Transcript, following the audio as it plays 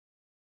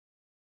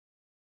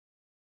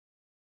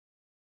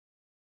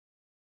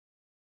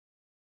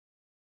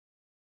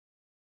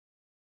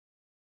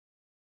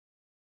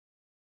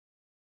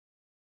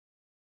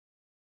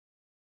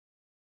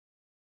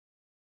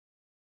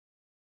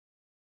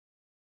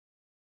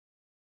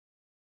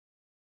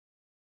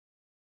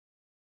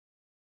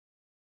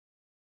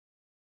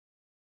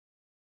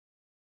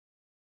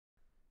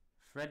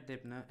Fred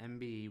Dibnah,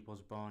 MBE,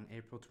 was born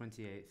April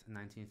 28,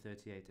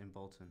 1938 in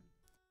Bolton.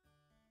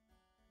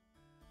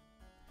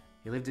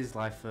 He lived his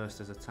life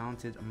first as a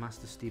talented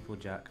master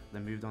steeplejack,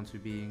 then moved on to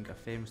being a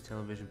famous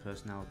television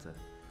personality,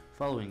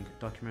 following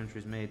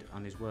documentaries made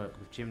on his work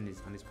with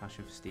chimneys and his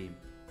passion for steam.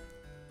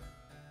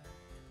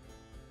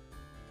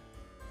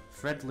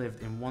 Fred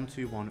lived in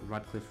 121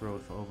 Radcliffe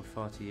Road for over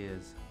 40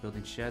 years,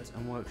 building sheds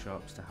and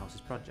workshops to house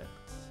his projects.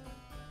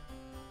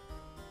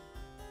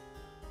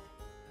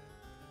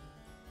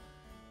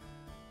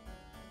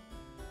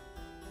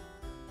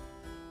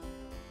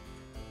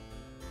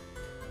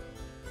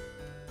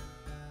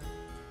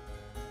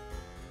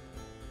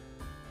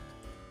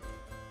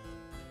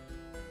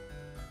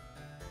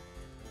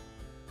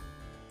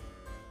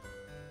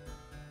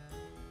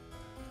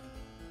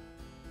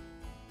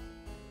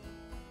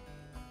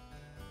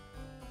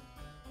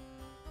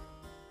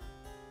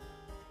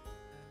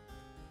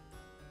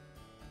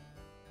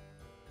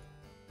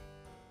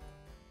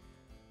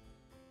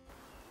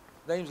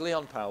 Name's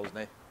Leon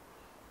Powlesney.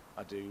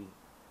 I do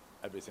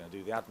everything. I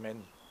do the admin,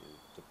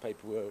 the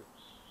paperwork,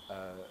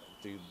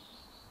 do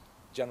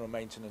general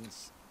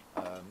maintenance.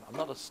 I'm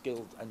not a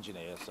skilled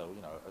engineer, so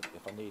you know,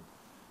 if I need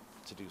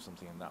to do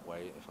something in that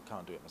way, if I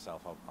can't do it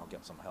myself, I'll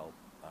get some help.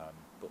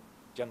 But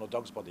general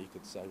dog's body, you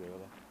could say,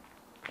 really.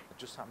 I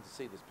just happened to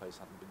see this place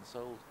hadn't been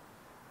sold.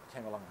 I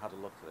came along and had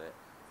a look at it,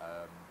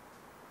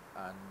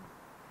 and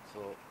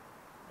thought,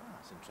 oh,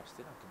 that's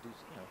interesting. I could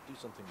do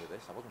something with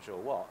this. I wasn't sure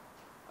what.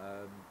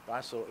 But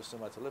I saw it as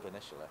somewhere to live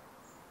initially.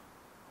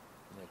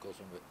 You know, of course,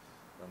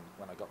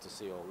 when I got to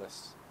see all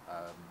this,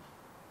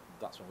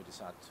 that's when we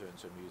decided to turn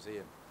into a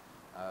museum.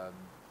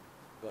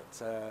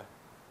 But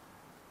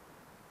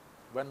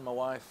when my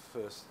wife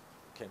first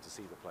came to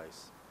see the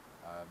place,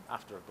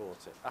 after we'd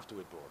bought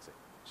it,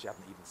 she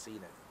hadn't even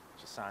seen it.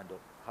 She signed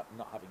up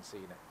not having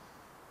seen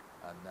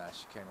it, and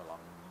she came along.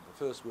 And the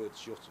first word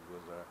she uttered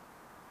was,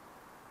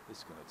 "This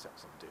is going to take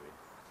some doing,"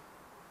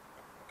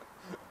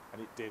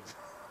 and it did.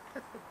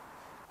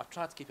 I've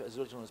tried to keep it as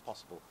original as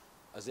possible,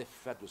 as if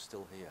Fred was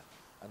still here.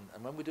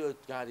 And when we do a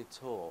guided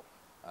tour,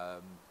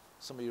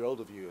 some of your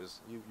older viewers,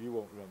 you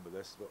won't remember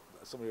this, but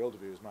some of your older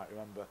viewers might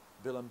remember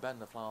Bill and Ben,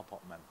 the flower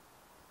pot men.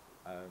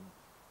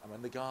 And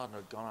when the gardener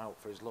had gone out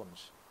for his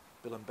lunch,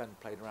 Bill and Ben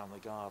played around the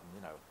garden,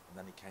 you know, and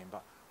then he came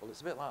back. Well,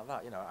 it's a bit like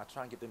that, you know. I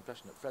try and give the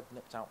impression that Fred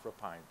nipped out for a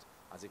pint,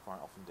 as he quite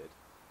often did,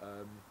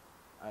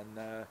 and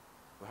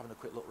we're having a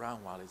quick look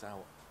round while he's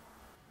out.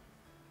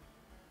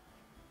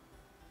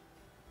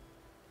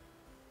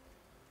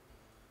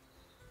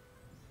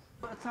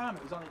 At the time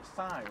it was on its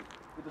side,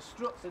 with the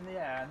struts in the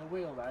air and the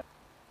wheel there.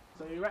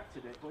 So he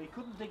erected it, but he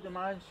couldn't dig the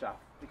mine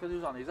shaft because he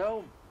was on his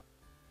own.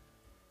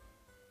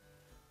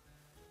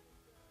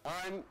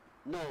 I'm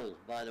Noel,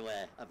 by the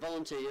way. I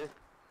volunteer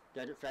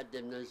down at Fred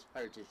Dibnah's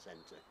Heritage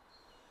Centre.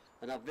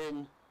 And I've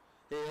been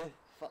here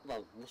for,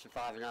 well, most of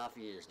 5.5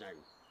 years now.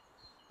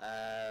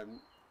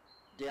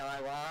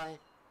 DIY,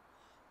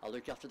 I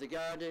look after the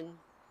garden,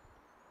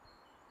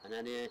 and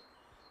any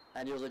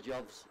other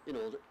jobs, you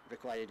know, that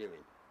require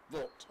doing.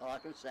 But,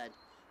 like I said,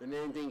 the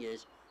main thing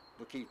is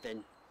we're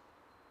keeping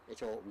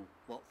it open,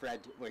 what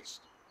Fred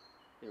wished,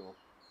 you know,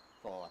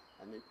 for,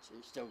 and it's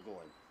still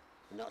going,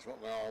 and that's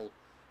what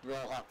we're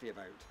all happy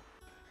about.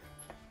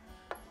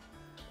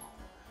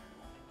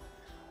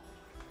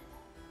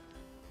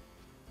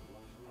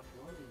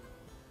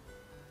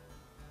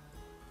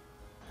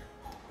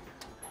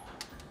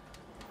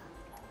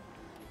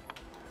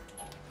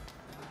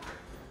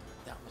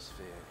 The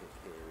atmosphere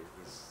here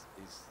is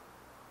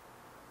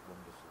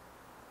wonderful.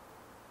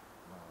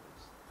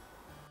 Marvellous.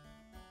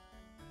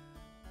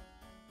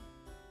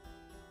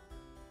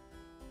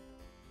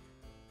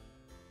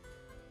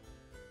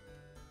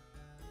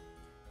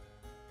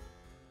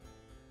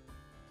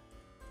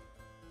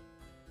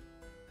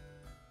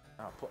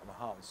 I've put my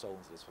heart and soul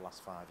into this for the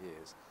last 5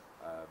 years,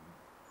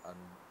 and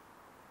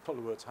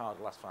probably worked hard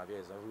the last 5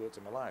 years I've worked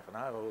in my life, and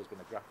I've always been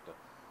a grafter.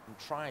 I'm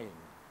trying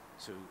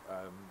to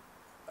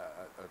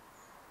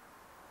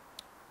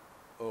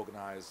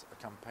organise a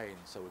campaign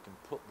so we can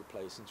put the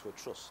place into a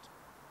trust,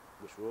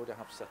 which we already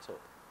have set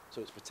up, so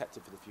it's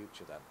protected for the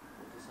future then.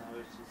 What does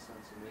Heritage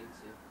Centre mean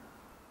to you?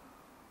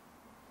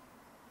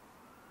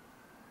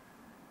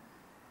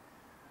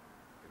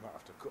 You might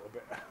have to cut a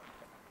bit.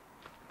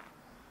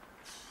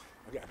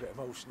 I get a bit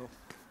emotional.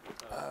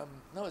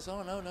 No, it's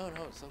no,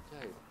 it's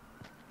okay.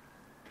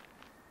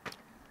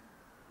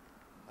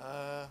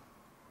 I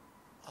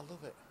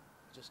love it.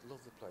 I just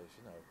love the place,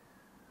 you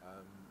know,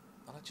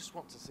 and I just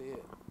want to see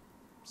it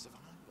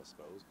survive, I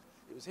suppose.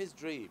 It was his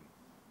dream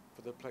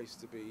for the place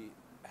to be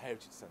a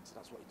heritage centre.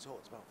 That's what he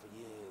talked about for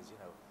years, you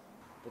know.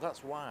 But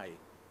that's why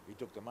he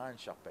dug the mine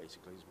shaft,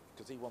 basically,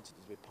 because he wanted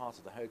it to be part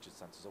of the heritage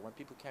centre. So when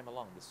people came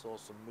along, they saw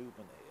some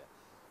movement here.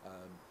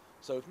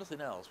 So if nothing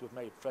else, we've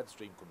made Fred's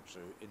dream come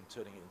true in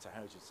turning it into a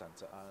heritage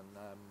centre.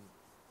 And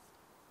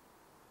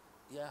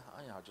yeah,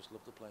 I just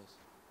love the place.